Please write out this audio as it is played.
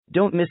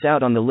Don't miss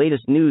out on the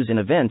latest news and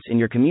events in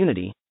your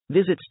community.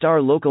 Visit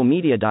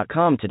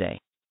starlocalmedia.com today.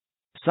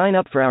 Sign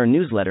up for our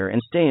newsletter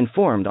and stay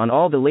informed on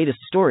all the latest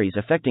stories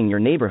affecting your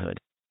neighborhood.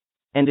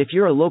 And if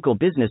you're a local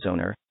business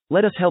owner,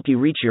 let us help you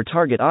reach your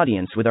target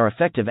audience with our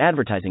effective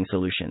advertising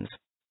solutions.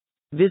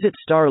 Visit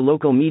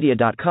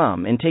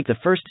starlocalmedia.com and take the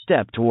first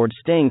step towards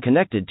staying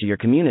connected to your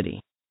community.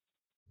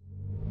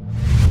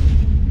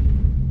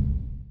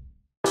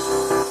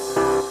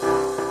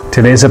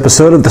 Today's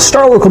episode of the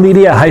Star Local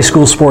Media High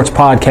School Sports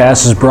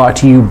Podcast is brought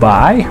to you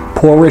by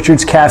Poor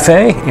Richard's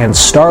Cafe and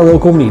Star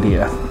Local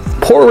Media.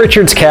 Poor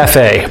Richard's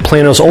Cafe,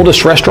 Plano's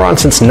oldest restaurant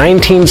since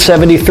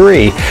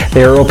 1973.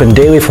 They are open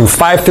daily from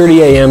 5:30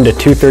 a.m. to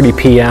 2:30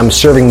 p.m.,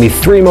 serving the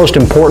three most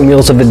important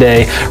meals of the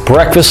day: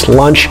 breakfast,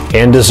 lunch,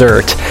 and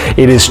dessert.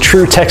 It is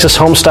true Texas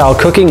home-style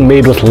cooking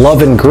made with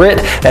love and grit.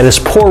 That is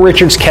Poor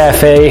Richard's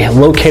Cafe,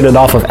 located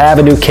off of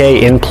Avenue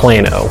K in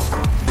Plano.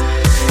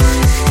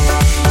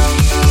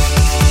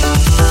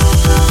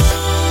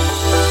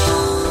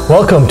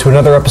 Welcome to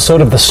another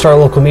episode of the Star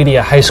Local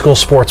Media High School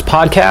Sports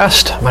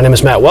Podcast. My name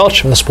is Matt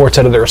Welch. I'm the sports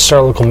editor of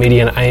Star Local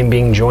Media, and I am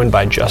being joined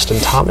by Justin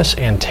Thomas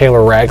and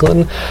Taylor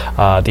Ragland.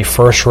 The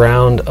first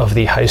round of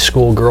the high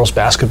school girls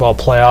basketball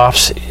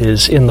playoffs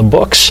is in the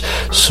books,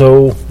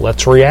 so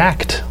let's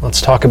react.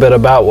 Let's talk a bit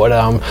about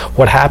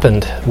what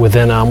happened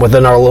within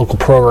our local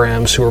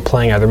programs who are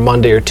playing either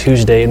Monday or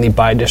Tuesday in the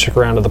bi-district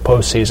round of the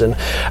postseason.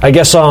 I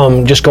guess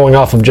just going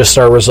off of just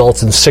our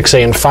results in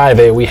 6A and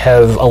 5A, we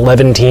have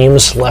 11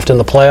 teams left in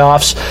the playoffs.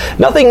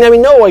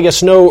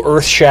 No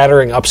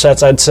earth-shattering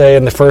upsets, I'd say,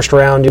 in the first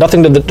round.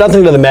 Nothing to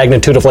the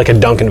magnitude of like a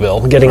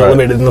Duncanville getting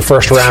eliminated in the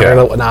first round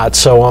and whatnot.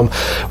 So,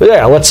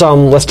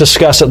 let's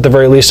discuss at the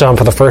very least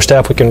for the first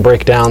half. We can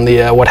break down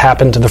what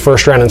happened to the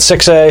first round in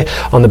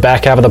 6A. On the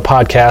back half of the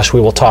podcast,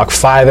 we will talk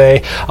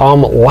 5A.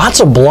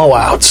 Lots of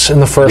blowouts in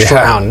the first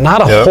round.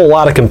 Not a whole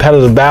lot of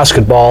competitive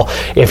basketball.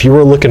 If you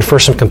were looking for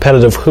some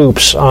competitive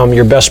hoops,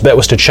 your best bet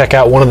was to check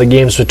out one of the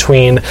games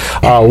between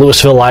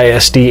Louisville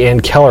ISD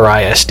and Keller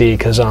ISD,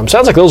 because sounds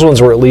like those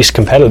ones were at least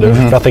competitive,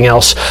 if nothing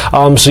else.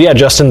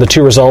 Justin, the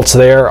two results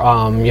there,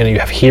 you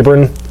have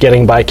Hebron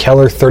getting by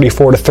Keller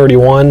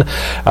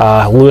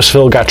 34-31.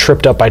 Louisville got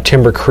tripped up by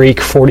Timber Creek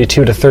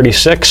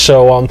 42-36.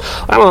 So I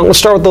don't know. Let's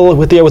start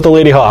with the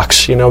Lady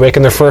Hawks.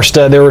 Making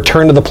their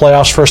return to the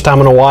playoffs, first time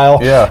in a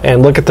while. Yeah.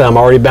 And look at them,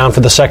 already bound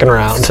for the second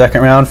round.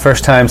 Second round,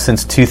 first time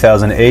since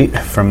 2008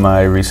 from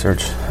my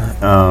research.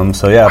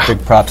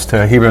 Big props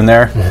to Hebron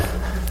there.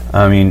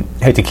 I mean,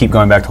 hate to keep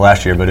going back to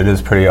last year, but it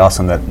is pretty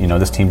awesome that,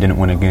 this team didn't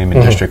win a game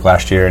in district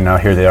last year, and now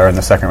here they are in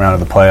the second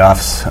round of the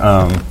playoffs.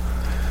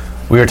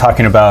 We were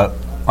talking about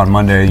on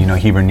Monday,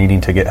 Hebron needing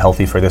to get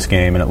healthy for this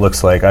game, and it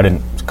looks like, I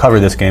didn't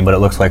cover this game, but it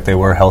looks like they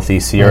were healthy.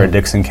 Sierra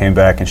Dixon came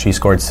back, and she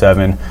scored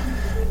 7,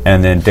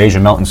 and then Deja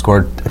Melton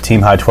scored a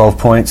team-high 12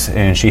 points,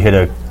 and she hit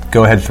a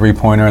go-ahead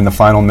three-pointer in the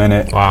final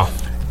minute. Wow.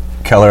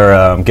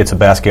 Keller gets a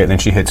basket, and then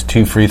she hits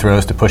 2 free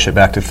throws to push it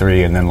back to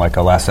 3, and then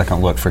a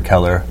last-second look for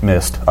Keller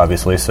missed,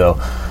 obviously. So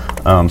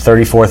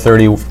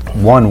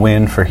 34-31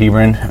 win for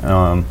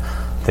Hebron.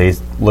 They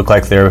look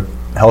like they're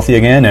healthy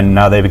again, and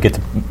now they get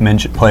to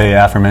play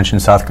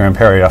aforementioned South Grand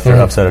Prairie after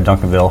upset of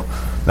Duncanville.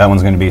 That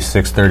one's going to be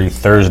 6:30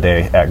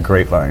 Thursday at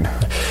Grapevine.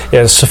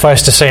 Yeah,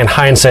 suffice to say, in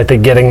hindsight,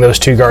 that getting those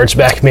two guards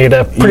back made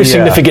a pretty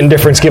significant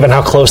difference given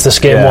how close this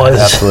game was.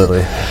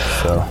 Absolutely.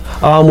 So.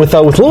 With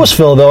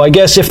Louisville, though, I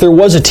guess if there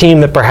was a team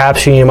that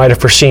perhaps you might have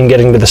foreseen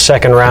getting to the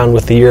second round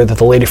with the year that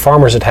the Lady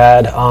Farmers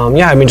had,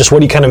 just what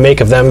do you kind of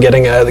make of them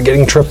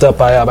getting tripped up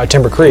by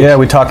Timber Creek? Yeah,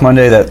 we talked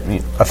Monday that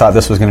I thought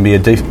this was going to be a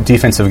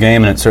defensive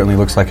game, and it certainly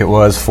looks like it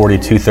was,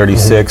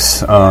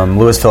 42-36.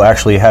 Louisville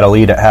actually had a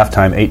lead at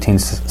halftime,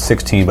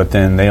 18-16, but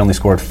then they only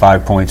scored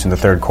 5 points in the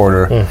third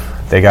quarter.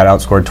 They got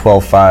outscored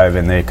 12-5,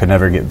 and they could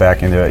never get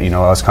back into it. I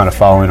was kind of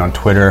following on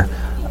Twitter.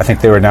 I think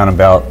they were down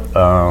about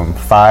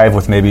 5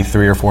 with maybe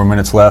 3 or 4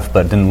 minutes left,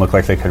 but didn't look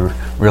like they could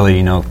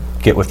really,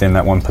 get within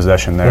that one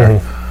possession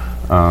there.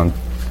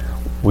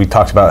 We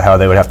talked about how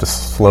they would have to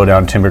slow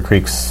down Timber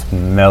Creek's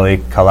Meli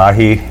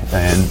Kalahi,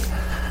 and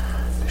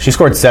she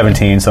scored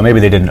 17, so maybe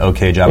they did an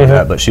okay job of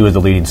that, but she was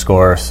the leading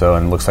scorer,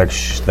 and it looks like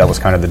that was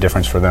kind of the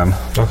difference for them.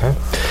 Okay.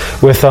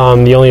 With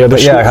the only other...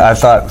 I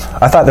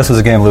thought this was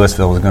a game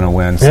Louisville was going to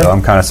win, so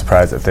I'm kind of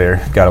surprised that they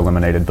got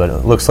eliminated, but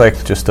it looks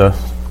like just a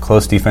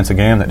close defensive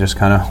game that just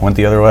kind of went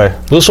the other way.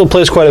 Louisville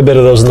plays quite a bit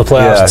of those in the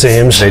playoffs, it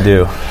seems. They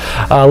do.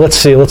 Let's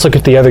see. Let's look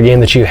at the other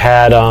game that you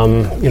had,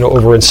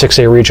 over in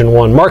 6A Region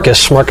 1.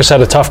 Marcus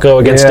had a tough go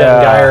against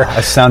Dan Geyer. I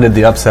sounded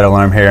the upset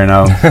alarm here, and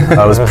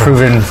I was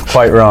proven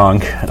quite wrong.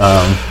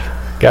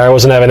 Geyer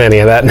wasn't having any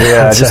of that.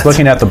 Yeah, just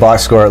looking at the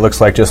box score, it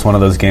looks like just one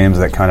of those games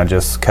that kind of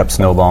just kept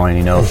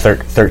snowballing.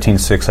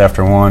 13-6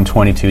 after 1,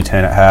 22-10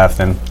 at half,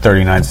 then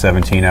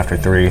 39-17 after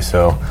 3.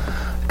 So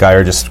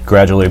Geyer just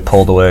gradually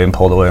pulled away.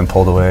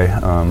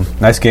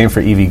 Nice game for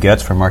Evie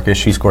Getz for Marcus.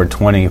 She scored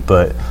 20,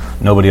 but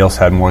nobody else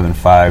had more than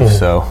 5.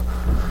 So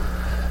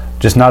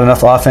just not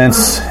enough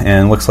offense,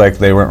 and looks like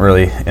they weren't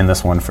really in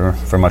this one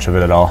for much of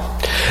it at all.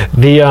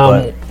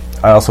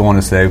 I also want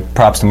to say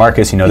props to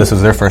Marcus. This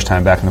was their first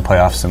time back in the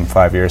playoffs in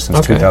 5 years,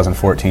 since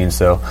 2014.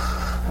 So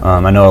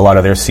I know a lot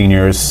of their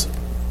seniors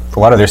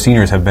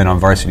have been on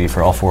varsity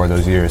for all 4 of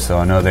those years. So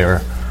I know they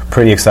were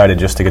pretty excited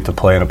just to get to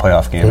play in a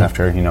playoff game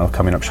after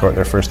coming up short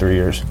their first 3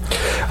 years.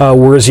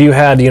 Whereas you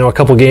had a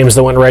couple games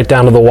that went right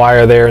down to the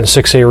wire there in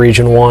 6A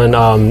Region 1.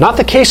 Not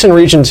the case in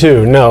Region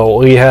 2. No,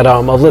 we had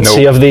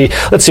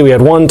we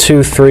had 1,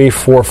 2, 3,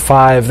 4,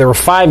 5. There were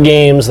 5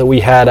 games that we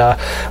had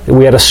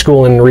a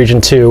school in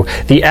Region 2.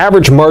 The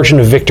average margin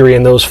of victory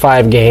in those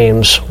 5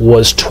 games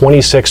was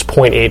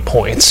 26.8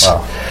 points.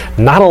 Wow.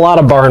 Not a lot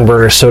of barn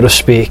burners, so to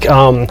speak.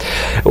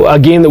 A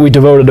game that we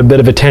devoted a bit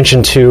of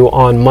attention to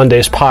on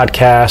Monday's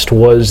podcast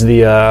was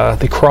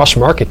the cross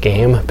market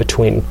game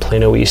between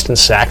Plano East and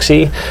Saxe,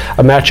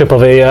 a matchup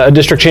of a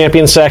district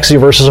champion Saxe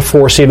versus a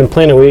 4 seed in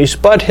Plano East.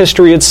 But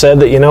history had said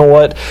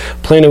that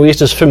Plano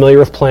East is familiar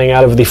with playing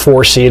out of the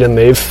 4 seed, and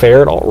they've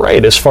fared all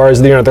right as far as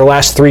their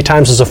last 3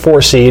 times as a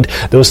 4 seed.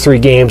 Those 3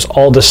 games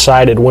all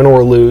decided win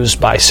or lose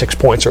by 6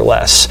 points or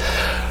less.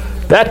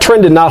 That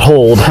trend did not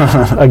hold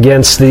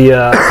against the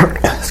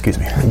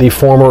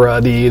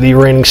the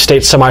reigning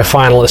state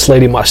semifinalist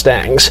Lady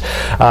Mustangs,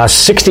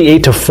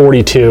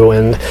 68-42,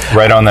 and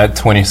right on that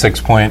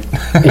 26-point.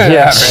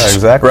 Yes,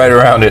 exactly. Right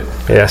around it.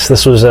 Yes,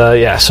 this was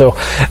So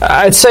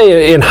I'd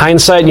say in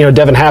hindsight,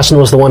 Devin Hassan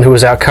was the one who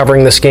was out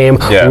covering this game.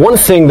 Yeah. One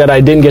thing that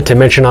I didn't get to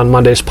mention on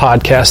Monday's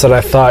podcast that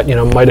I thought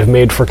might have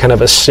made for kind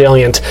of a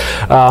salient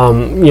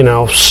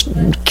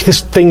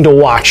thing to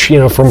watch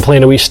from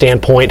Plano East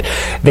standpoint,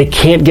 they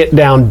can't get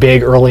down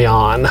big early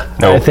on.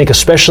 Nope. I think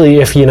especially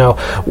if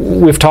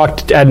we've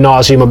talked ad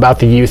nauseum about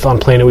the youth on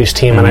Plano East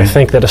team, and I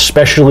think that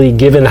especially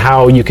given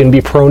how you can be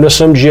prone to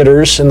some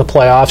jitters in the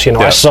playoffs.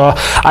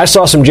 I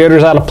saw some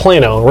jitters out of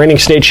Plano. Reigning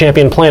state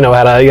champion Plano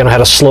had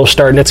a slow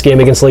start in its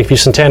game against Lakeview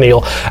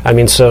Centennial. I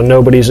mean, so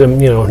nobody's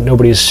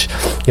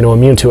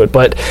immune to it.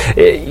 But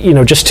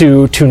just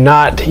to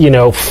not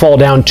fall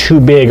down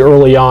too big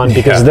early on,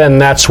 because then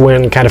that's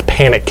when kind of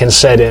panic can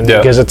set in. Yeah.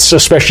 Because it's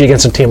especially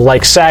against a team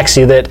like Saxe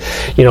that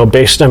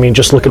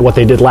just look at what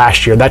they did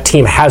last year. That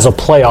team has a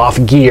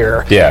playoff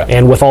gear. Yeah.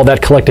 And with all that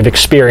collective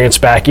experience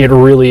back, it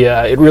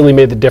really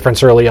made the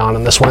difference early on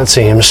in this one, it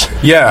seems.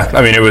 Yeah,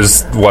 I mean, it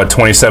was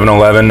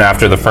 27-11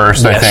 after the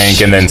first, I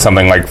think, and then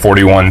something like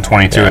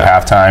 41-22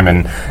 at halftime.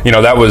 And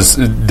that was,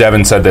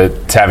 Devin said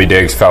that Tavi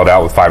Diggs fouled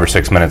out with 5 or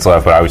 6 minutes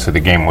left, but obviously the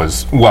game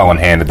was well in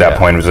hand at that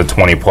point. It was a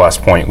 20-plus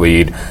point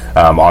lead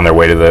on their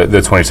way to the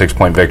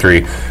 26-point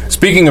victory.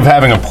 Speaking of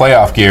having a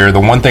playoff gear, the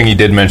one thing he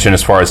did mention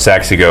as far as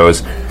Saxe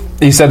goes,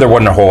 he said there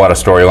wasn't a whole lot of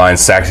storylines.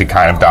 Saxe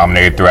kind of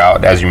dominated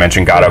throughout, as you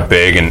mentioned, got up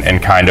big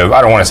and kind of, I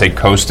don't want to say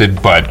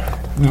coasted, but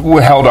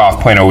held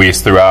off Plano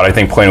East throughout. I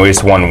think Plano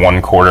East won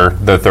one quarter,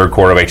 the third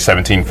quarter, like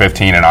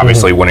 17-15, and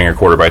obviously winning a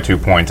quarter by 2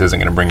 points isn't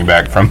going to bring you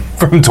back from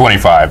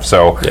 25.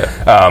 So,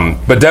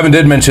 but Devin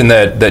did mention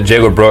that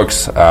Jayla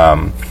Brooks,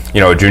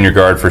 a junior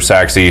guard for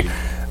Saxe,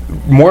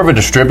 more of a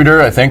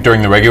distributor, I think,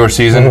 during the regular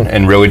season,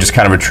 and really just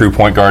kind of a true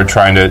point guard,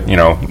 trying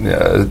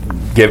to,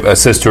 give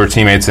assists to her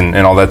teammates and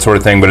all that sort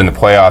of thing. But in the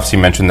playoffs, he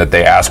mentioned that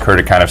they asked her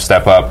to kind of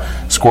step up,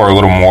 score a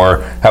little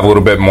more, have a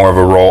little bit more of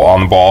a role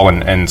on the ball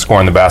and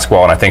scoring the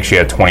basketball. And I think she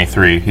had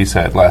 23, he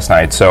said, last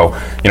night. So,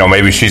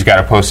 maybe she's got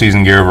a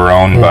postseason gear of her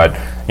own, but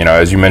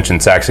as you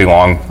mentioned, Saxe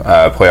long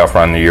playoff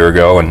run a year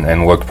ago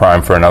and looked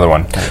prime for another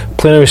one.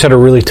 Plano East had a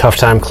really tough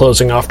time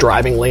closing off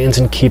driving lanes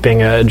and keeping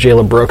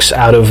Jayla Brooks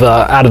out of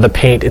the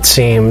paint, it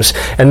seems.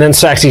 And then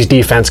Saxe's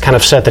defense kind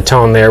of set the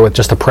tone there with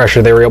just the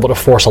pressure. They were able to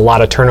force a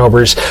lot of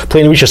turnovers.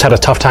 Plano East just had a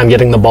tough time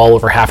getting the ball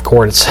over half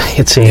court,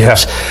 it seems. Yeah.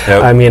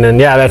 Yep. I mean,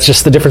 that's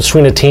just the difference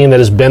between a team that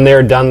has been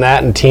there, done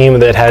that, and a team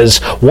that has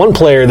one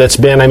player that's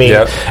been,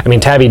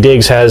 Tavi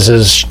Diggs has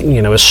as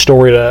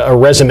storied a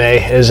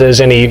resume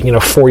as any,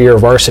 4-year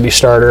varsity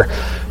starter,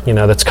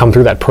 that's come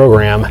through that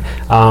program.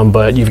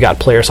 But you've got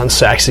players on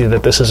Saxe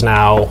that this is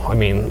now,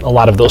 a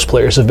lot of those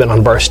players have been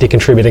on varsity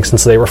contributing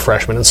since they were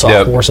freshmen and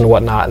sophomores and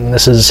whatnot. And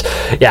this is,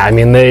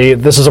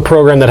 this is a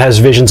program that has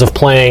visions of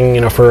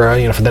playing, for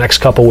the next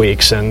couple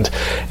weeks. And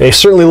they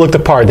certainly looked the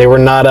part. They were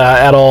not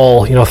at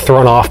all,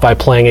 thrown off by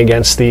playing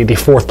against the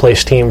fourth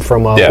place team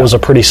from what was a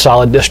pretty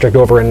solid district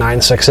over in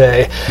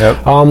 9-6A.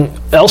 Yep.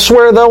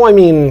 Elsewhere,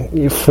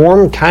 though,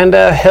 form kind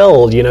of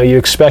held. You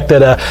expect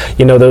that,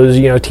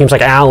 those, teams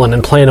like Allen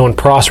and Plano and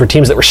Prosper,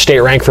 teams that were state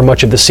ranked for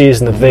much of the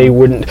season, that they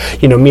wouldn't,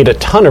 meet a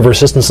ton of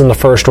resistance in the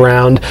first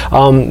round.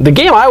 The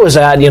game I was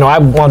at,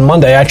 on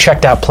Monday, I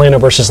checked out Plano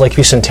versus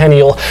Lakeview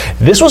Centennial.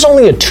 This was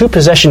only a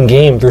 2-possession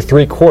game through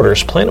 3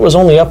 quarters. Plano was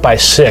only up by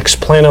 6.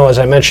 Plano, as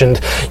I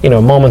mentioned,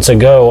 moments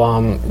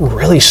ago,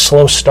 really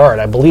slow start.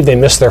 I believe they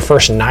missed their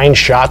first 9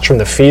 shots from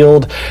the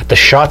field. The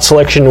shot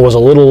selection was a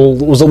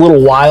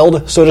little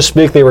wild, so to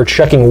speak. They were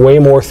checking way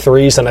more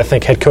threes than I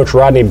think head coach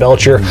Rodney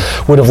Belcher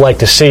would have liked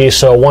to see.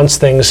 So once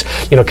things,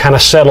 kind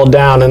of settled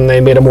down and they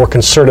made a more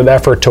concerted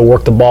effort to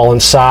work the ball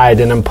inside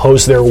and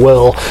impose their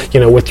will,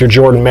 with your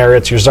Jordan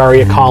Merritts, your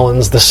Zaria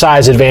Collins, the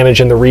size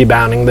advantage and the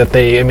rebounding that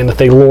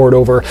they lord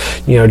over,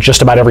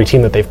 just about every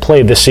team that they've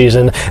played this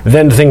season,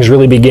 then things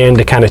really began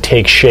to kind of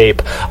take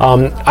shape.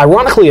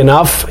 Ironically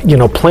enough,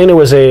 Plano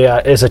is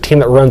a team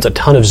that runs a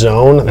ton of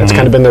zone. That's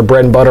kind of been their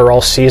bread and butter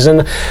all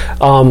season.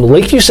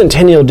 Lakeview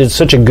Centennial did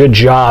such a good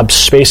job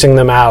spacing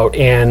them out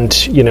and,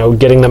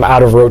 getting them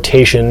out of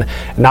rotation,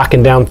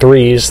 knocking down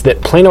threes,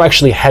 that Plano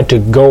actually had to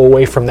go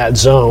away from that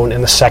zone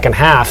in the second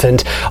half.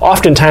 And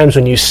oftentimes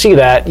when you see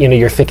that,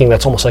 you're thinking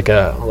that's almost like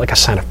a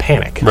sign of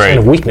panic, a sign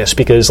of weakness,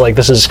 because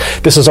this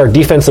is our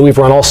defense that we've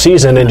run all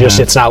season and just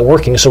it's not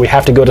working. So we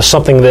have to go to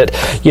something that,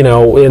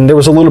 and there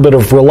was a little bit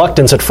of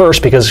reluctance at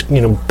first because,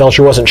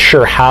 Belcher wasn't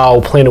sure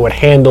how Plano would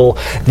handle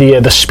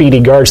the speedy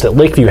guards that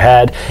Lakeview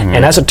had.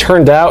 And as it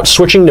turned out,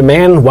 switching to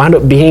man wound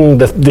up being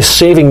the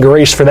saving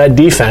grace for that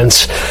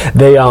defense.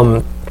 They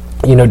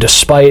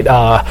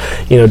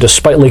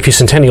despite Lakeview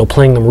Centennial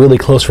playing them really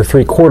close for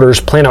 3 quarters,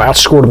 Plano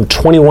outscored them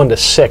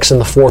 21-6 in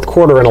the fourth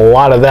quarter, and a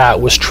lot of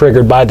that was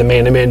triggered by the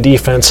man-to-man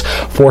defense,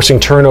 forcing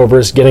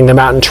turnovers, getting them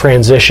out in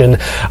transition.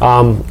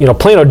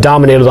 Plano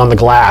dominated on the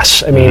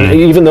glass. I mean,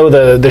 even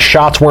though the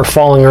shots weren't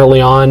falling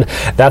early on,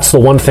 that's the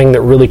one thing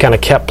that really kind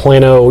of kept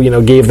Plano,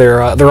 gave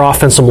their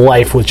offense some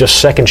life with just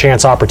second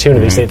chance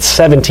opportunities. They had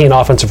 17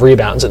 offensive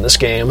rebounds in this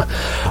game,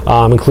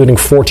 including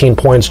 14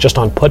 points just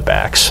on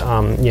putbacks.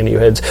 You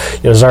had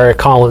Zaria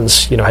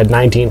Collins, had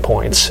 19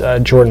 points.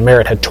 Jordan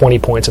Merritt had 20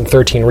 points and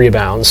 13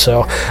 rebounds.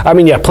 So,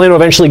 Plano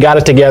eventually got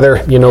it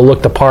together,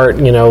 looked the part,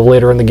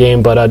 later in the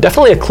game, but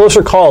definitely a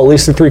closer call, at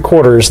least in 3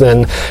 quarters,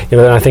 than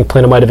I think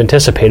Plano might have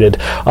anticipated.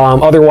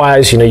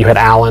 Otherwise, you had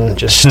Allen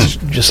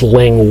just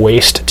laying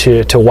waste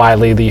to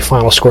Wiley. The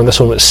final score in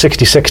this one was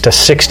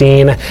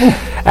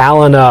 66-16.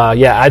 Allen,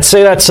 I'd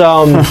say that's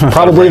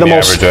probably the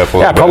most,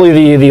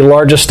 probably the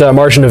largest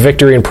margin of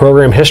victory in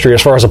program history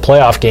as far as a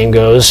playoff game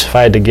goes, if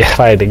I had to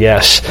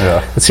guess.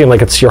 It seemed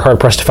like you're hard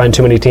pressed to find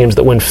too many teams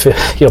that win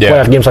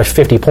playoff games by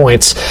 50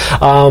 points.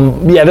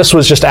 This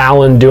was just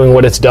Allen doing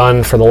what it's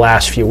done for the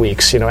last few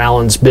weeks.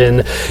 Allen's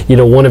been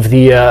one of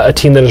a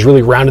team that has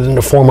really rounded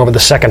into form over the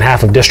second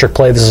half of district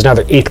play. This is now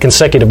their 8th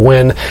consecutive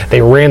win.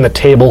 They ran the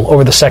table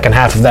over the second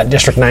half of that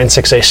District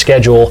 9-6A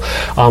schedule.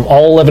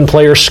 All 11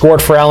 players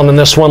scored for Allen in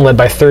this one, led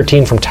by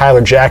 13 from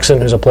Tyler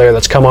Jackson, who's a player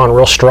that's come on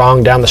real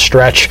strong down the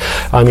stretch.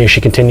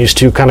 She continues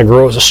to kind of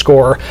grow as a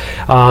scorer.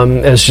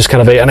 It's just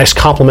kind of a nice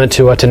compliment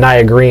to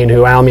Nia Green,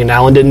 who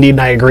Allen didn't need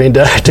Nia Green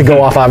to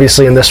go off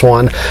obviously in this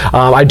one.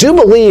 I do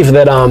believe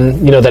that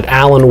that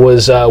Allen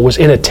was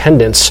in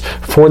attendance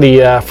for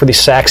the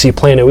Saxe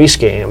Plano East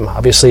game,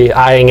 obviously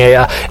eyeing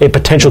a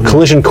potential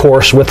collision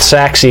course with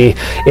Saxe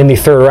in the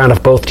third round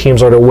if both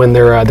teams are to win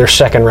their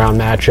second round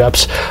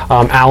matchups.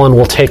 Allen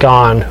will take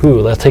on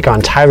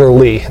Tyler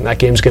Lee, and that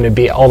game's going to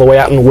be all the way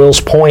out in Wills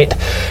Point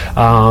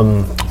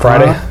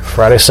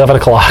Friday 7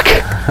 o'clock.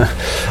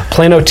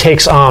 Plano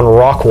takes on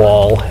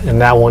Rockwall, and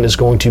that one is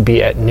going to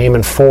be at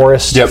Naaman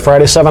Forest.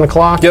 Friday 7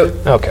 o'clock.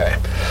 Okay.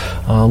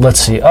 Let's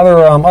see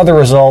other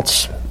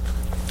results.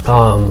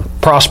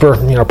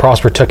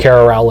 Prosper took care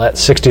of Rowlett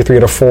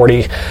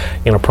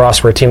 63-40.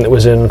 Prosper, a team that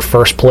was in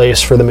first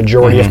place for the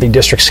majority of the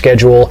district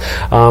schedule.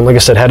 Like I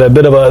said, had a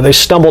bit of they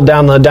stumbled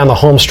down the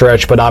home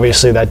stretch, but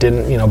obviously that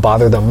didn't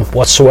bother them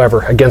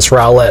whatsoever against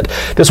Rowlett.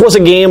 This was a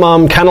game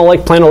kind of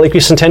like Plano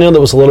Lakeview Centennial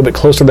that was a little bit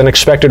closer than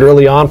expected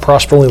early on.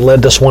 Prosper only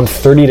led this one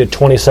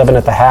 30-27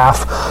 at the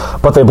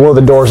half, but they blow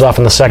the doors off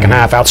in the second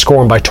half,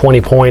 outscoring by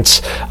 20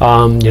 points.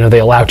 They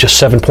allowed just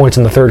 7 points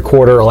in the third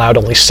quarter, allowed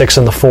only 6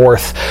 in the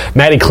fourth.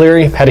 Maddie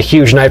Cleary had a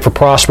huge night for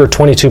Prosper,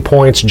 22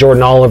 points.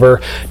 Jordan Oliver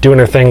doing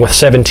her thing with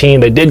 17.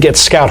 They did get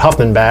Scout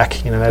Huffman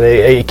back,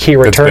 a key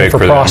return for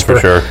Prosper,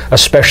 for sure.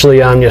 Especially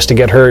just to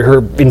get her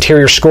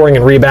interior scoring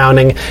and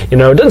rebounding. It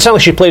doesn't sound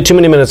like she played too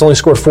many minutes, only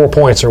scored 4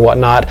 points or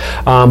whatnot,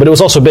 but it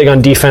was also big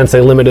on defense.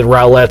 They limited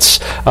Rowlett's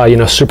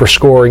super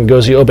scoring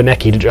Gozi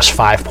Obaneki to just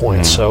 5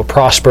 points. So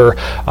Prosper,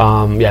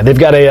 they've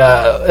got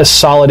as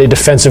solid a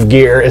defensive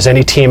gear as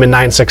any team in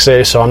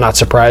 9-6A, so I'm not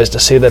surprised to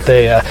see that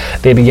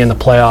they begin the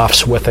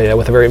playoffs with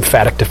a very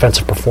emphatic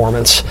defensive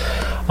performance.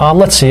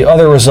 Let's see,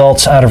 other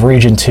results out of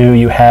Region 2.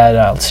 You had,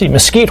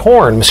 Mesquite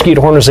Horn. Mesquite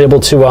Horn was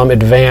able to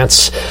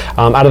advance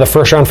out of the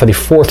first round for the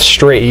 4th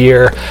straight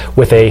year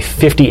with a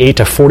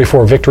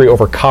 58-44 victory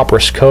over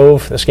Copperas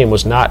Cove. This game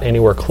was not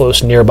anywhere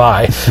close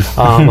nearby.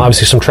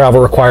 Obviously some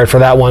travel required for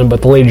that one,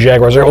 but the Lady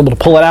Jaguars are able to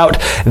pull it out.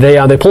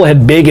 They pull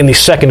ahead big in the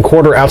second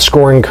quarter,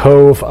 outscoring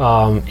Cove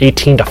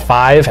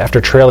 18-5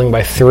 after trailing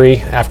by 3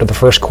 after the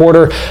first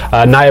quarter.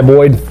 Nia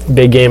Boyd,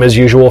 big game as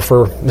usual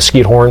for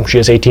Mesquite Horn. She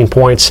has 18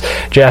 points.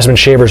 Jasmine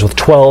Shavers with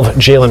 12,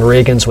 Jalen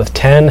Reagans with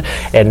 10,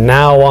 and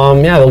now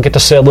they'll get to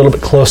stay a little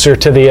bit closer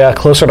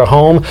to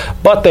home,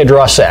 but they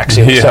draw Saxe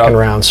in the second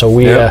round, so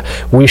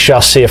we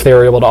shall see if they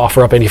were able to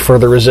offer up any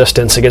further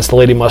resistance against the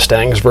Lady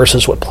Mustangs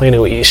versus what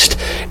Plano East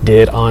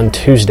did on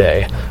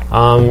Tuesday.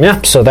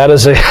 So that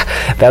is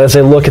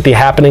a look at the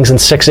happenings in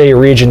 6A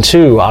Region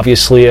 2.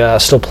 Obviously,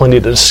 still plenty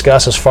to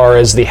discuss as far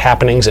as the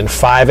happenings in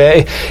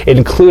 5A,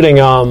 including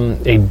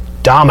a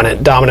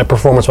dominant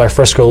performance by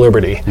Frisco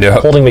Liberty,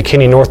 holding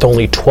McKinney North to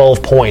only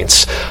 12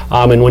 points.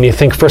 And when you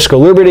think Frisco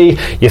Liberty,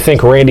 you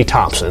think Randy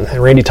Thompson.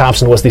 And Randy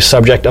Thompson was the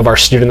subject of our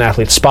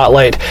student-athlete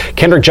spotlight.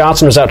 Kendrick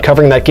Johnson was out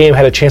covering that game,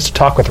 had a chance to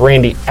talk with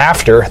Randy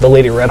after the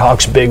Lady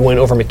Redhawks' big win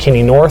over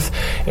McKinney North,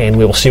 and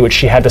we will see what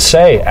she had to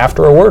say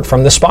after a word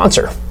from the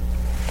sponsor.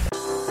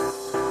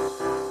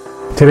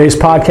 Today's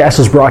podcast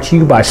is brought to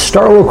you by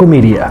Star Local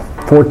Media.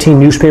 14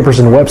 newspapers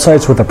and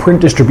websites with a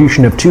print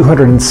distribution of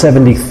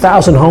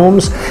 270,000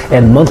 homes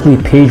and monthly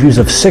page views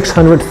of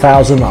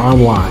 600,000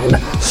 online.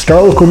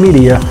 Star Local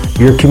Media,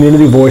 your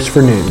community voice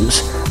for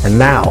news. And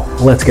now,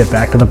 let's get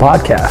back to the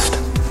podcast.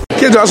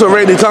 Kendrick Johnson,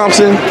 Randy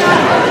Thompson,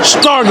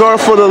 star guard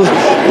for the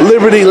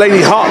Liberty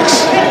Lady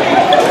Hawks.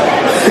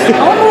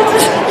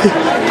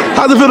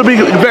 How's it feel to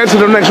be advanced to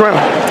the next round?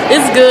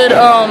 It's good.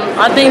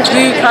 I think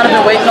we've kind of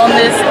been waiting on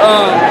this.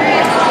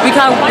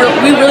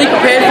 We really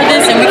prepared for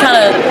this, and we kind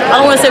of, I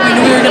don't want to say we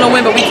knew we were going to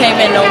win, but we came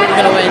in knowing we were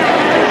going to win.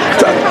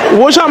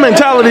 What's your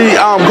mentality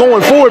going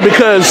forward?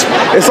 Because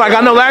it's like,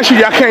 I know last year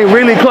y'all came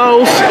really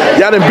close.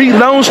 Y'all done beat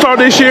Lone Star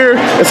this year.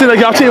 It seems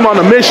like y'all team on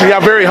a mission.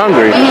 Y'all very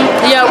hungry.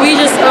 Mm-hmm. Yeah, we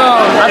just,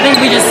 I think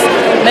we just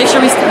make sure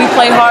we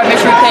play hard,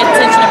 make sure we pay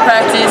attention to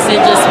practice, and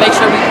just make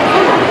sure we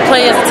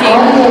play as a team.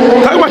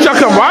 Talk about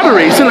y'all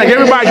camaraderie. It seems like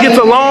everybody gets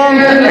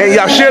along, and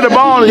y'all share the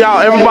ball, and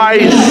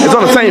everybody is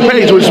on the same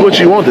page, which is what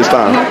you want this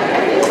time.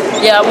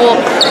 Yeah, well,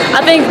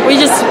 I think we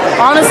just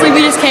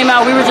came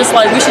out, we were just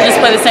like, we should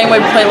just play the same way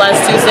we played last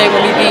Tuesday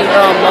when we beat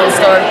Lone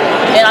Star.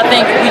 And I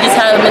think we just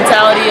had a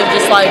mentality of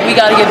just like, we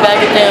got to get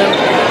back at them,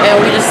 and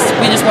we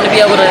just want to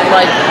be able to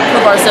like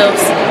prove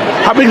ourselves.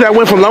 How big that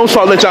win from Lone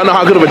Star let y'all know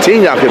how good of a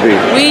team y'all could be?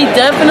 We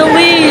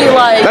definitely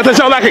like... Not that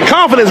y'all lacking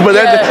confidence, but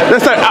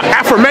that's that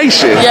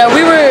affirmation. Yeah,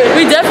 we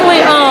definitely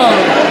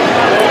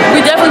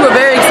were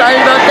very excited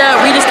about that.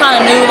 We just kind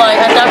of knew like,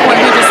 at that point,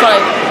 we just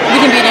like, we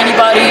can beat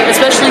anybody,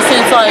 especially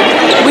since like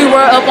we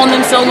were up on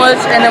them so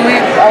much, and then we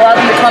allowed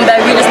them to come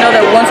back. We just know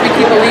that once we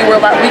keep a lead,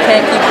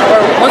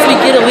 once we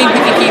get a lead,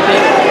 we can keep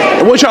it.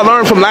 And what y'all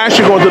learned from last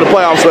year going through the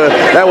playoffs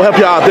that will help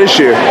y'all out this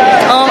year?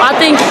 I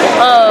think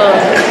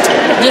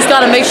just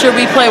got to make sure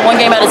we play one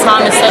game at a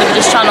time instead of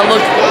just trying to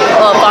look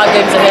 5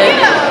 games ahead.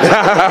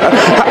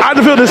 I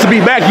feel this to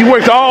be back. You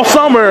worked all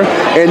summer,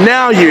 and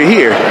now you're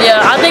here.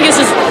 Yeah, I think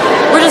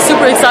we're just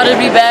super excited to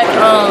be back.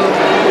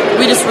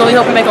 We just really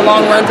hope we make a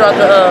long run throughout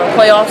the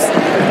playoffs.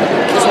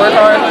 Just work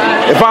hard.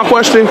 And final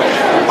question,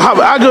 how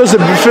good does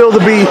it feel to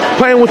be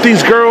playing with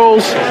these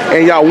girls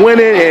and y'all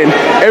winning and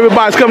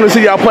everybody's coming to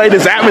see y'all play?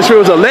 This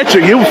atmosphere was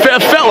electric. You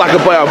felt like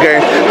a playoff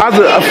game. How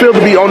does it feel to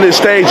be on this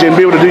stage and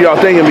be able to do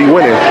y'all thing and be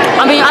winning?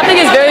 I mean, I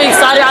think it's very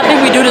exciting. I think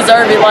we do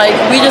deserve it. Like,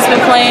 we've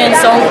been playing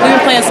so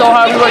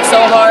hard. We work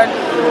so hard.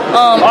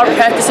 Our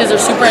practices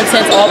are super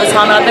intense all the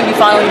time, and I think we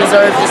finally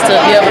deserve just to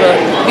be able to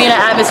be in an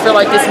atmosphere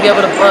like this and be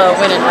able to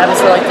win in an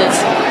atmosphere like this.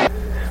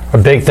 A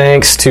big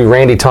thanks to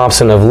Randy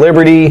Thompson of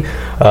Liberty,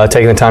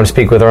 taking the time to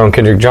speak with our own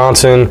Kendrick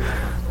Johnson.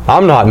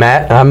 I'm not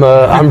Matt. I'm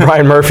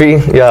Brian Murphy,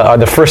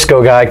 the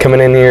Frisco guy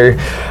coming in here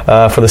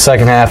for the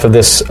second half of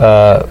this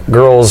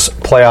girls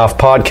playoff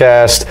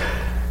podcast.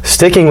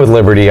 Sticking with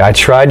Liberty, I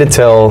tried to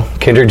tell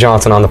Kendrick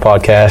Johnson on the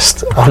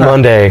podcast on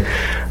Monday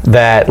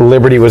that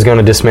Liberty was going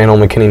to dismantle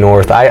McKinney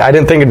North. I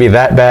didn't think it'd be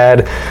that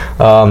bad.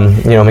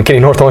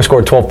 McKinney North only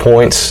scored 12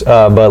 points,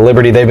 but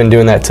Liberty, they've been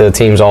doing that to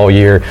teams all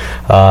year.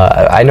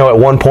 I know at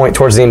one point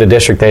towards the end of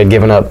district, they had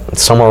given up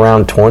somewhere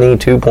around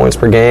 22 points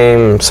per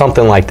game,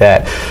 something like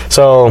that.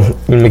 So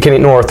McKinney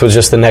North was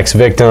just the next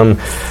victim.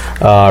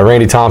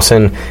 Randy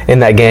Thompson in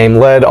that game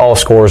led all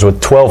scorers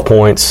with 12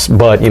 points,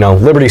 but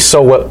Liberty's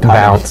so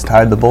balanced.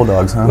 Tied the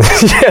Bulldogs, huh?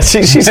 Yeah,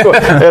 she scored.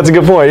 That's a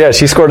good point. Yeah,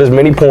 she scored as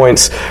many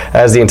points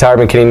as the entire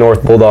McKinney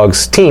North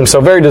Bulldogs team.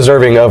 So very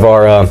deserving of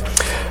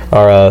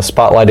our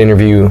spotlight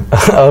interview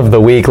of the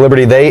week.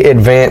 Liberty, they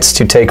advance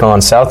to take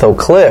on South Oak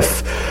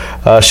Cliff.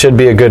 Should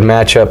be a good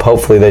matchup.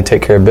 Hopefully they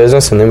take care of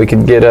business, and then we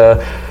could get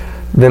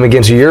them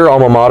against your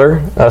alma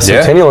mater,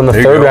 Centennial, in the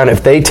third round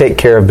if they take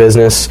care of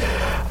business.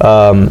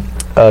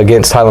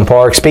 Against Highland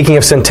Park. Speaking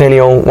of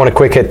Centennial, want to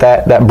quick hit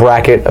that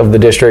bracket of the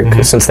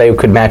district since they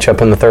could match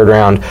up in the third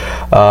round.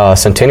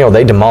 Centennial,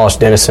 they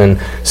demolished Denison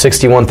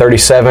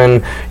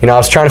 61-37. I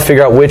was trying to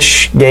figure out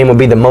which game would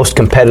be the most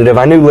competitive.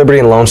 I knew Liberty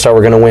and Lone Star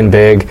were going to win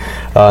big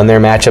in their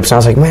matchups, and I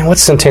was like, man,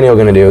 what's Centennial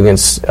going to do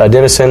against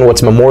Denison?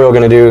 What's Memorial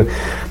going to do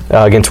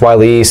against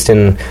Wiley East?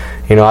 And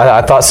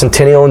I thought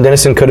Centennial and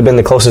Denison could have been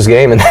the closest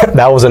game, and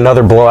that was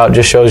another blowout.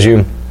 Just shows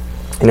you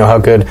how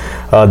good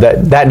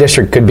that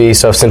district could be.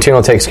 So if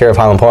Centennial takes care of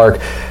Highland Park,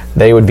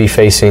 they would be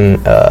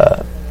facing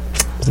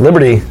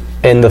Liberty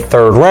in the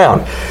third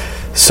round.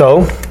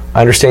 So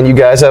I understand you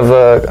guys have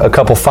a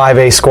couple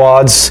 5A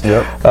squads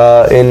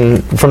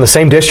from the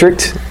same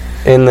district.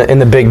 in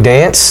the big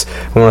dance.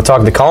 We want to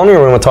talk the Colony,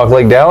 or we want to talk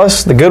Lake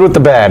Dallas? The good with the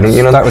bad.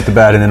 Start with the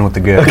bad and then with the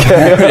good.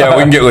 Okay. Yeah,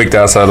 we can get Lake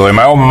Dallas out of the way.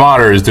 My alma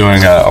mater is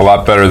doing a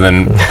lot better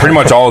than pretty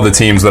much all of the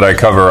teams that I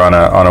cover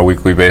on a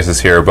weekly basis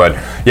here. But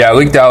yeah,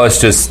 Lake Dallas,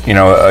 just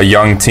a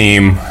young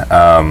team.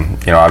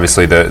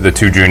 Obviously the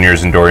two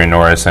juniors in Dorian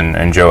Norris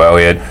and Joe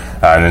Elliott,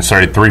 and then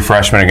started 3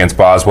 freshmen against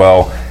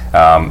Boswell.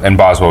 And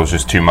Boswell was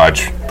just too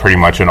much, pretty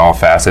much in all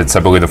facets. I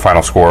believe the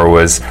final score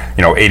was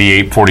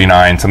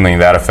 88-49, something to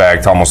that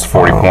effect, almost a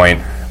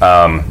 40-point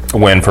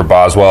win for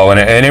Boswell.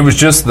 And it was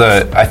just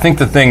I think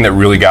the thing that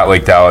really got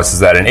Lake Dallas is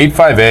that in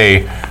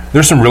 8-5A,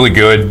 there's some really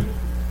good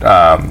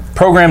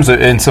programs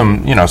and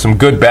some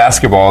good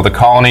basketball. The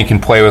Colony can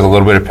play with a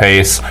little bit of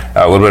pace,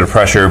 a little bit of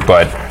pressure,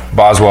 but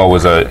Boswell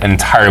was an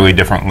entirely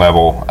different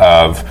level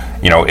of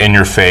in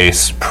your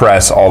face,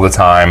 press all the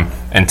time,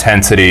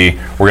 intensity.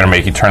 We're going to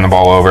make you turn the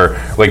ball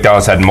over. Lake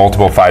Dallas had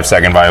multiple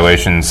 5-second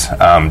violations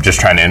just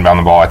trying to inbound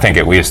the ball. I think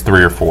at least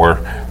 3 or 4,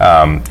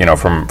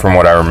 from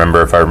what I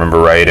remember, if I remember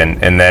right.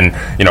 And then,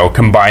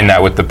 combine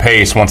that with the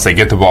pace. Once they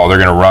get the ball, they're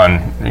going to run,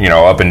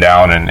 up and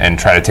down and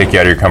try to take you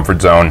out of your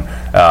comfort zone.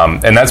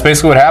 And that's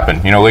basically what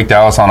happened. Lake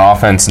Dallas on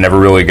offense never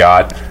really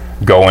got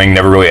going,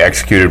 never really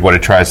executed what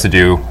it tries to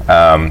do.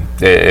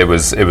 It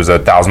was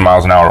 1,000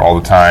 miles an hour all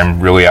the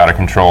time, really out of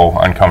control,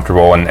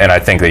 uncomfortable, and I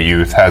think the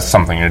youth has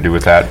something to do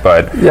with that.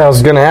 But yeah, I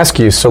was going to ask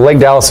you. So Lake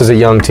Dallas is a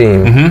young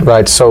team,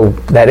 right? So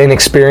that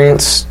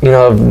inexperience,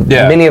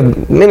 many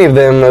of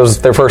them, it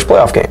was their first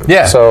playoff game.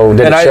 Yeah. So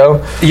did it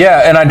show?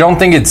 Yeah, and I don't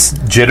think it's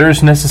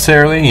jitters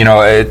necessarily.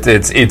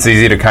 It's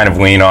easy to kind of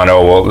lean on,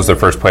 it was their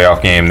first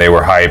playoff game. They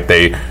were hyped.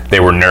 They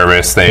were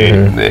nervous.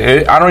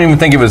 I don't even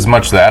think it was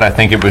much that. I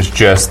think it was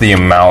just the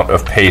amount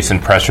of pace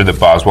and pressure that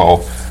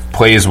Boswell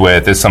plays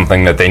with is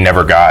something that they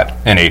never got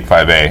in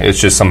 8-5A. It's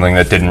just something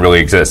that didn't really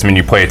exist. I mean,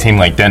 you play a team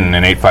like Denton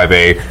in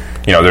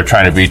 8-5A, they're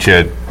trying to beat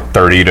you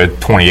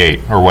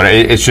 30-28 or what.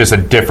 It's just a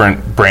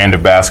different brand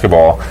of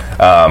basketball.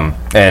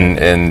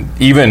 And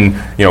even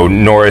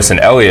Norris and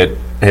Elliott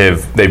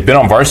they've been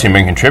on varsity and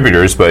been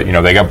contributors, but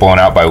they got blown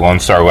out by Lone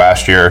Star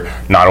last year.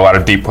 Not a lot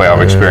of deep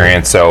playoff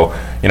experience, so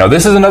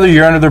this is another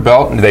year under their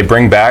belt. They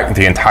bring back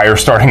the entire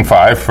starting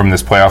 5 from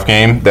this playoff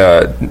game.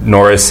 The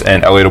Norris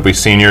and Elliott will be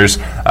seniors.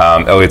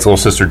 Elliott's little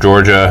sister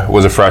Georgia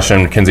was a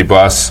freshman. Mackenzie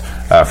Buss,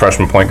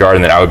 freshman point guard,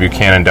 and then Allie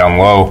Buchanan down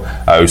low,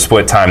 who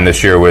split time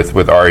this year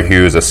with Ari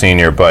Hughes, a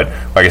senior. But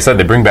like I said,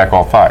 they bring back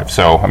all 5.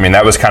 So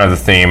that was kind of the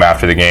theme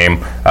after the game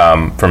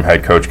from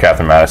head coach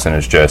Catherine Madison.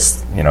 Is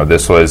just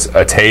this was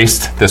a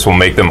taste. This will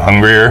make them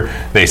hungrier.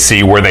 They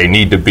see where they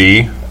need to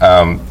be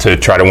to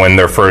try to win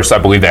their first. I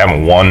believe they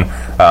haven't won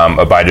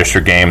a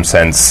by-district game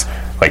since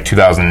like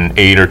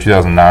 2008 or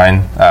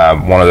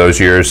 2009, one of those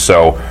years.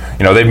 So,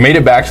 they've made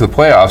it back to the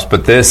playoffs,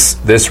 but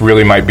this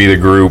really might be the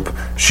group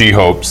she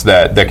hopes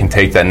that can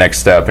take that next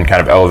step and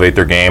kind of elevate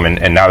their game.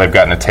 And now they've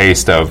gotten a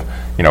taste of,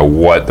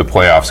 what the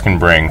playoffs can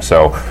bring.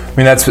 So,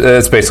 that's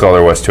basically all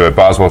there was to it.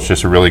 Boswell's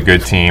just a really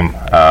good team.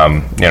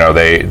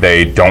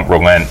 They don't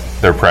relent.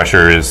 Their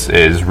pressure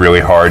is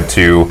really hard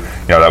to,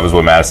 that was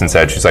what Madison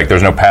said. She's like,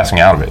 there's no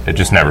passing out of it. It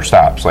just never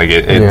stops.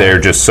 They're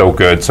just so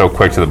good, so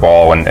quick to the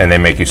ball, and they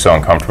make you so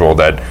uncomfortable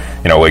that,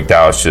 Lake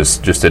Dallas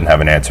just didn't have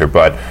an answer.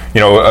 But,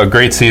 a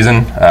great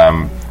season.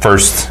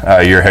 First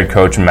year head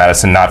coach in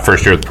Madison, not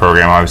first year of the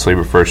program, obviously,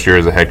 but first year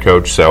as a head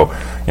coach. So,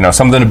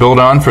 something to build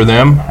on for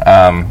them,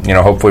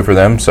 hopefully for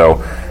them.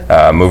 So,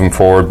 moving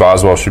forward,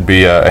 Boswell should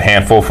be a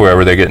handful for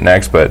whoever they get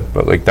next, but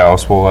Lake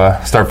Dallas will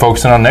start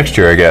focusing on next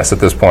year, I guess, at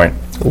this point.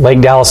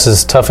 Lake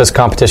Dallas's toughest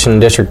competition in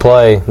district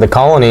play, the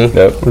Colony,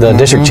 the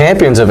district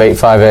champions of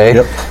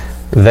 8-5A,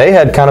 they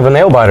had kind of a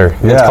nail-biter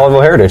against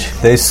Colleyville Heritage.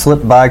 They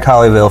slipped by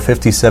Colleyville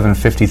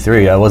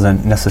 57-53. I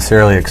wasn't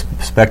necessarily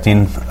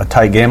expecting a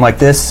tight game like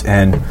this,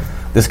 and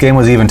this game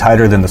was even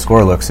tighter than the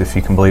score looks, if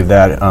you can believe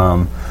that.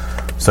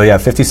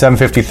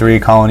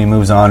 57-53, Colony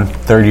moves on.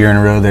 3rd year in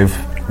a row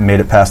they've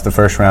made it past the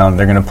first round.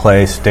 They're going to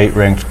play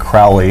state-ranked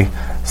Crowley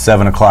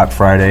 7 o'clock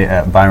Friday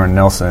at Byron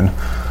Nelson.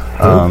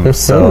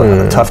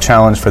 So a tough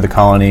challenge for the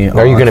Colony.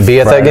 Are you going to be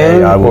at that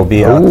game? I will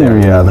be out there.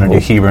 Yeah, I'm going to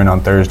do Hebron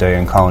on Thursday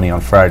and Colony on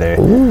Friday.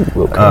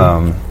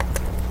 Okay.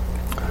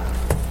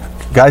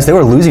 Guys, they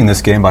were losing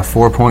this game by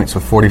 4 points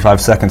with 45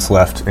 seconds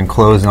left and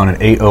closed on an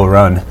 8-0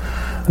 run.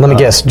 Let me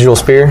guess, Jewel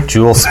Spear?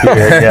 Jewel Spear,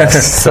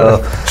 yes. So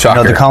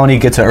the Colony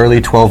gets an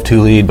early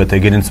 12-2 lead, but they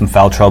get in some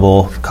foul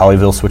trouble.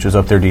 Colleyville switches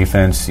up their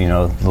defense.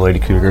 The Lady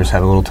Cougars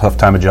have a little tough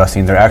time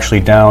adjusting. They're actually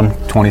down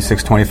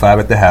 26-25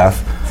 at the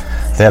half.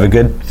 They have a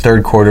good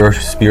 3rd quarter.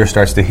 Spear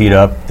starts to heat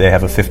up. They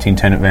have a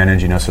 15-10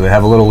 advantage, so they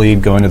have a little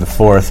lead going to the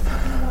 4th.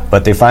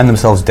 But they find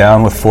themselves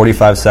down with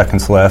 45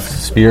 seconds left.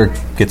 Spear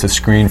gets a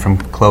screen from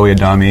Chloe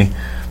Adami,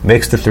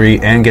 makes the 3,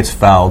 and gets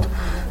fouled.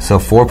 So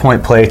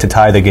 4-point play to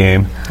tie the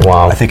game.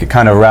 Wow. I think it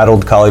kind of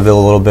rattled Colleyville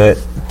a little bit.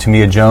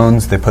 Tamia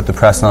Jones, they put the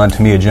press on.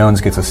 Tamia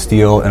Jones gets a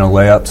steal and a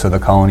layup, so the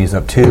Colony's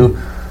up 2.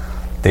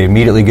 They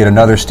immediately get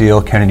another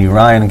steal. Kennedy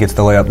Ryan gets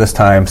the layup this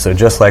time. So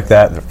just like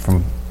that,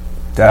 from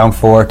down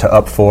 4 to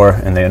up 4,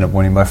 and they end up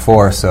winning by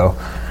 4. So,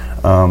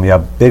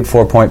 big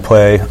 4-point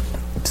play.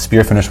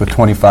 Spear finished with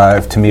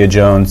 25. Tamia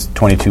Jones,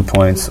 22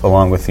 points,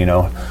 along with,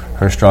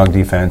 her strong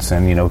defense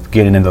and,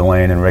 getting into the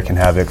lane and wreaking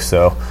havoc.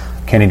 So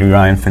Kennedy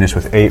Ryan finished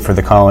with 8 for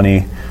the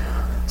Colony.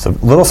 So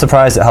a little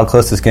surprised at how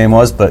close this game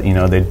was, but,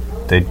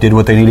 they did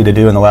what they needed to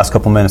do in the last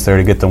couple minutes there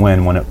to get the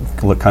win when it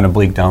looked kind of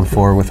bleak down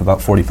 4 with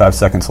about 45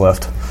 seconds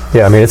left.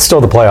 Yeah, I mean, it's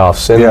still the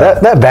playoffs. And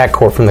that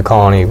backcourt from the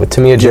Colony with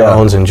Tamia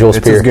Jones and Jewel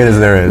Spear. It's as good as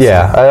there is.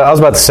 Yeah, I was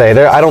about to say,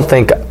 I don't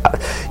think,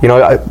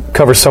 I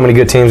cover so many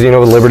good teams,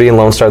 with Liberty and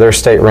Lone Star, they're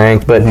state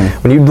ranked, but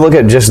when you look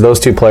at just those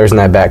two players in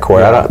that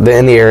backcourt,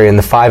 in the area, in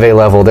the 5A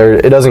level,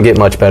 it doesn't get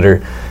much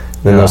better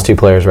than those two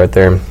players right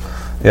there.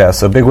 Yeah,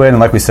 so big win, and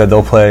like we said,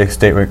 they'll play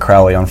state-ranked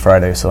Crowley on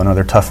Friday, so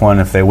another tough one.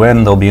 If they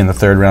win, they'll be in the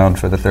third round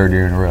for the third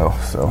year in a row.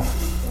 So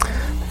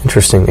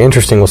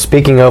Interesting. Well,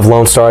 speaking of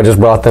Lone Star, I just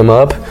brought them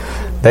up.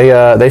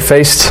 They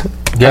faced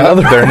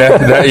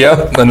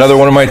another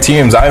one of my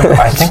teams. I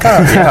think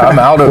I'm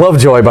out of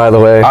Lovejoy, by the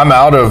way. I'm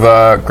out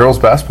of girls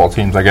basketball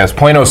teams, I guess.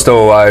 Plano's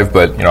still alive,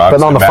 but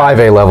but on the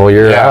 5A level,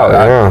 you're out.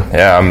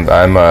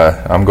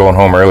 I'm going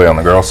home early on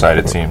the girls' side,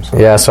 it seems.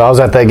 Yeah, so I was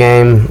at that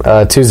game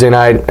Tuesday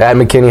night at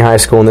McKinney High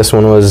School, and this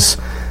one was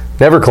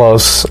never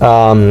close.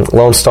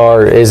 Lone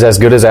Star is as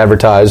good as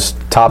advertised.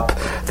 I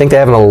think they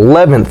have an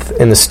 11th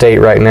in the state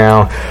right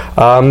now.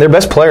 Their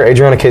best player,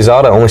 Adriana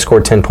Quezada, only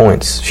scored 10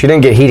 points. She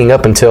didn't get heating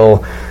up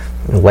until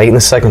late in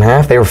the second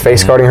half. They were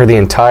face guarding her the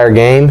entire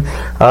game.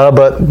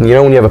 But, when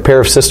you have a pair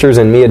of sisters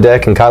in Mia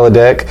Deck and Kyla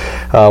Deck,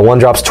 one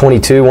drops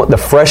 22. The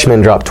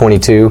freshman dropped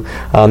 22.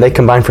 They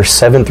combined for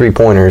 7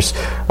 3-pointers.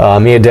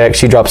 Mia Deck,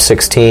 she dropped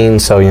 16.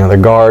 So, their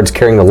guards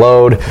carrying the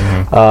load.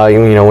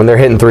 When they're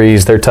hitting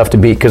threes, they're tough to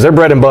beat because their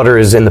bread and butter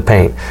is in the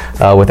paint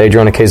with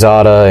Adriana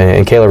Quezada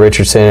and Kayla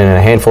Richardson and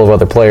a handful of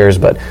other players.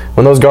 But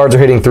when those guards are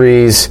hitting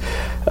threes,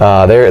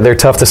 they're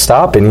tough to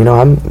stop, and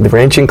I'm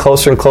inching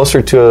closer and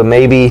closer to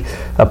maybe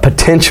a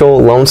potential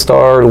Lone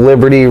Star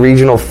Liberty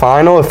regional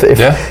final.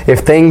 If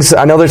things,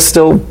 I know there's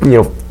still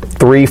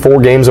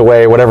 3-4 games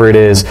away, whatever it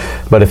is,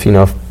 but if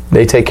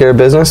they take care of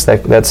business,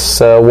 that's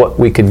what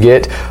we could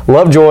get.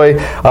 Lovejoy,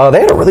 they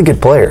had a really good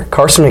player,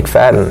 Carson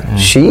McFadden.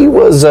 She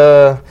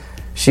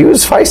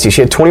was feisty.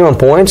 She had 21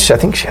 points. I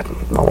think she had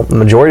the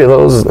majority of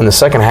those in the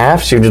second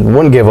half. She just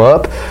wouldn't give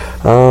up.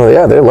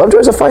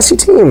 Lovejoy's a feisty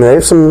team. They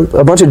have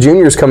a bunch of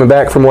juniors coming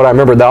back from what I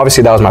remember.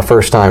 Obviously, that was my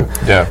first time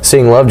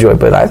seeing Lovejoy,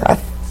 but I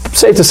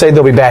safe to say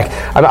they'll be back.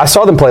 I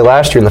saw them play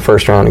last year in the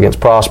first round against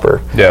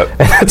Prosper. Yeah,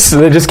 and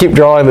they just keep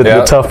drawing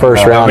the tough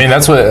first round. I mean,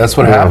 that's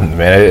what happened,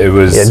 man. It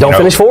was don't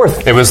finish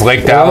fourth. It was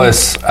Lake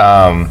Dallas.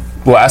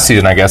 Last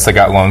season, I guess, they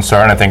got Lone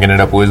Star, and I think ended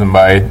up losing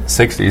by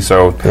 60.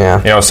 So,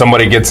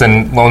 somebody gets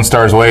in Lone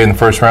Star's way in the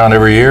first round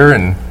every year,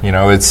 and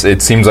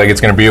it seems like it's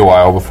going to be a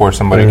while before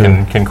somebody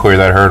can clear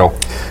that hurdle.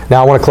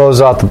 Now, I want to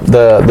close out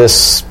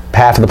this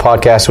half of the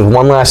podcast with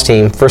one last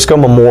team, Frisco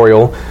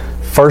Memorial.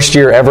 First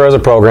year ever as a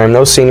program.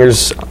 No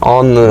seniors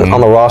on the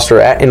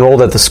roster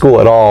enrolled at the school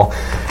at all.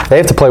 They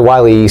have to play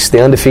Wiley East,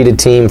 the undefeated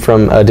team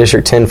from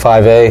District 10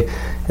 5A.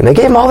 And they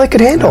gave them all they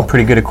could handle.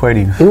 Pretty good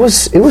equating. It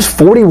was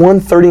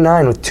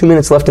 41-39 with 2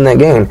 minutes left in that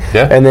game.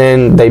 Yeah. And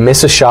then they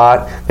miss a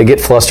shot. They get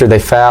flustered. They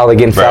foul. They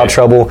get in foul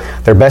trouble.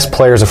 Their best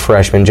player is a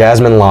freshman,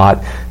 Jasmine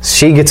Lott.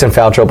 She gets in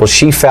foul trouble.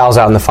 She fouls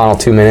out in the final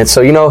 2 minutes.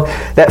 So,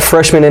 that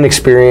freshman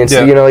inexperience,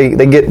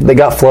 they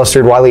got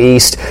flustered. Wiley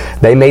East,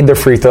 they made their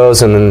free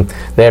throws, and then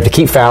they have to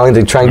keep fouling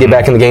to try and get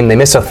back in the game. They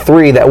miss a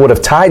 3 that would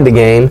have tied the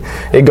game.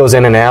 It goes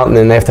in and out, and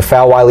then they have to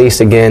foul Wiley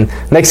East again.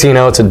 Next thing you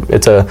know,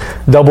 it's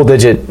a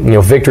double-digit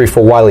victory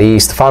for Wiley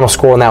East. The final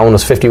score on that one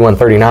was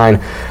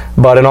 51-39.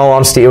 But in all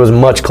honesty, it was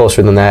much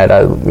closer than that.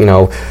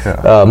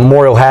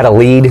 Memorial had a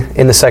lead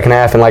in the second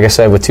half, and like I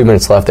said, with 2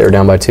 minutes left, they were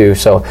down by 2.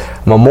 So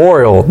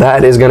Memorial,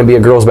 that is going to be a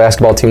girls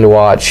basketball team to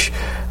watch.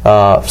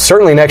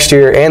 Certainly next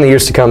year and the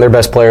years to come, their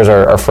best players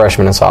are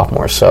freshmen and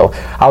sophomores. So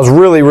I was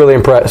really, really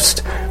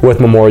impressed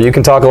with Memorial. You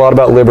can talk a lot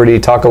about Liberty,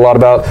 talk a lot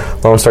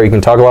about Lone Star, you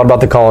can talk a lot about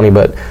the Colony,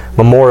 but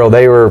Memorial,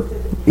 they were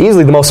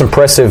easily the most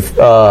impressive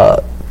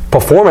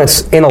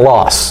performance in a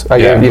loss.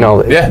 Give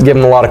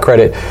them a lot of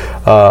credit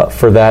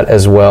for that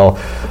as well.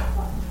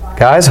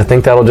 Guys, I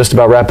think that'll just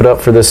about wrap it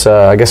up for this,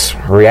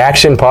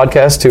 reaction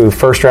podcast to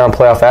first-round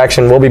playoff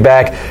action. We'll be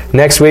back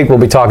next week. We'll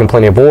be talking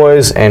plenty of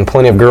boys and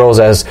plenty of girls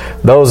as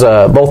those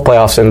both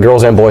playoffs and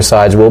girls and boys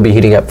sides will be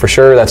heating up for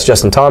sure. That's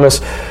Justin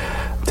Thomas.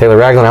 Taylor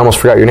Ragland, I almost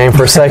forgot your name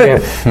for a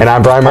second. And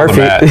I'm Brian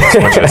Murphy.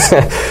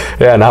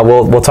 Now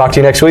we'll talk to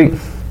you next week.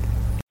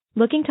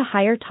 Looking to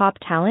hire top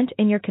talent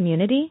in your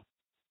community?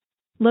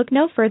 Look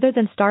no further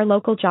than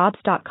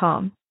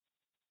starlocaljobs.com.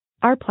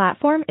 Our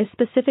platform is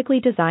specifically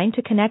designed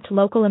to connect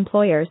local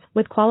employers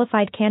with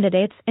qualified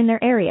candidates in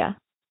their area.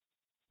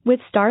 With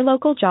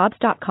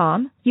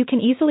starlocaljobs.com, you can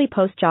easily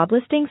post job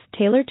listings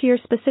tailored to your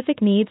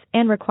specific needs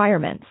and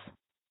requirements.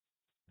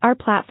 Our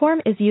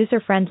platform is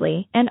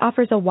user-friendly and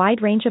offers a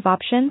wide range of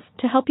options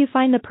to help you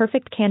find the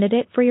perfect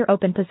candidate for your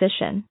open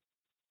position.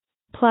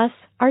 Plus,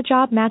 our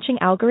job matching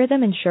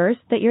algorithm ensures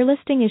that your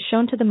listing is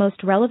shown to the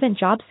most relevant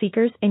job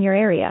seekers in your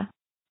area.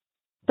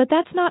 But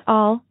that's not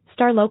all.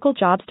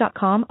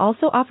 StarLocalJobs.com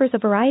also offers a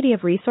variety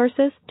of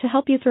resources to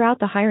help you throughout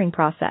the hiring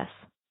process.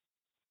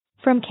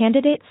 From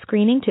candidate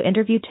screening to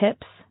interview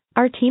tips,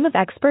 our team of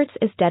experts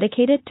is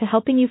dedicated to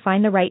helping you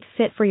find the right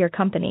fit for your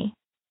company.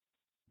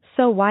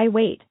 So why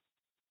wait?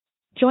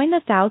 Join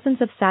the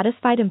thousands of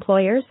satisfied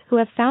employers who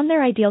have found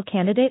their ideal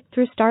candidate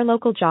through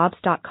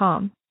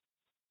StarLocalJobs.com.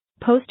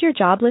 Post your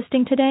job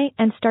listing today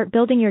and start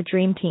building your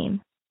dream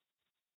team.